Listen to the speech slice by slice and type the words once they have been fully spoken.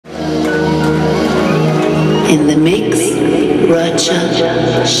In the mix,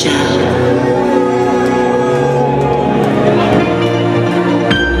 Rocha Show.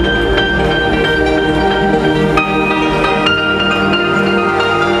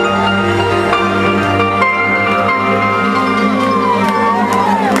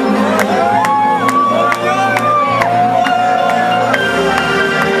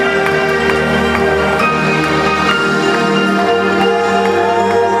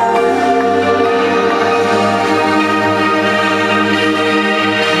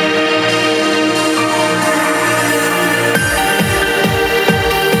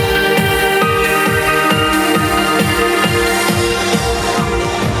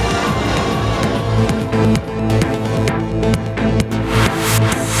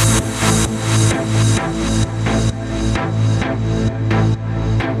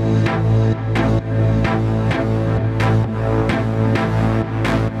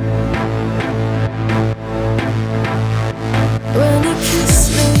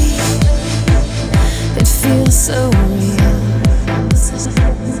 So real.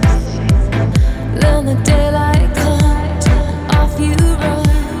 Then the daylight comes, off you run,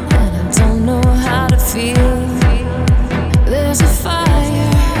 and I don't know how to feel. There's a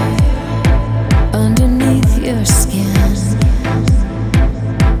fire underneath your skin,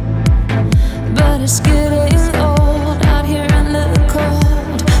 but it's getting old out here in the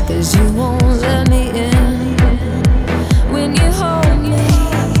cold, 'cause you won't let me in. When you hold me,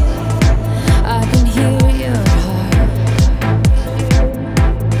 I can hear your heart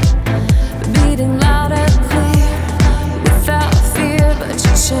beating loud and clear, without fear. But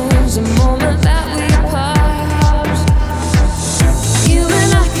you chose the moment that we part. You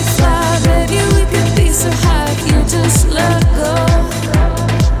and I could fly, baby, we could be so high if you just let go.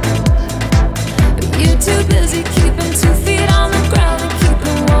 But you're too busy keeping 2 feet on the ground and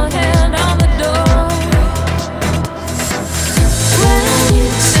keeping one hand on the door. When you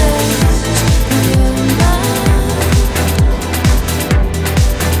change your mind,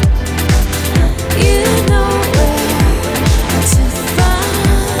 you know where to find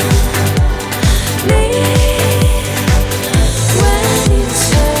me. When you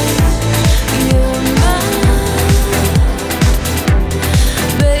change your mind,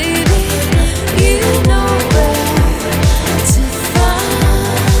 baby, you know where to find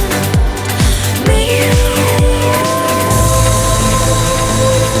me.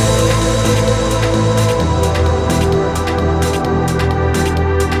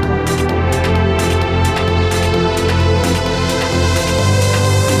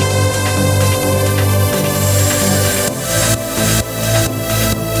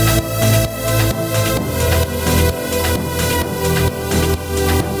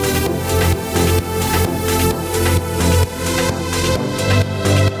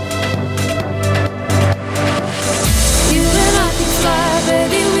 You and I could fly,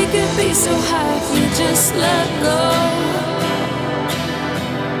 baby, we could be so high if you just let go.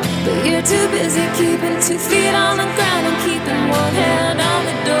 But you're too busy keeping 2 feet on the ground and keeping one hand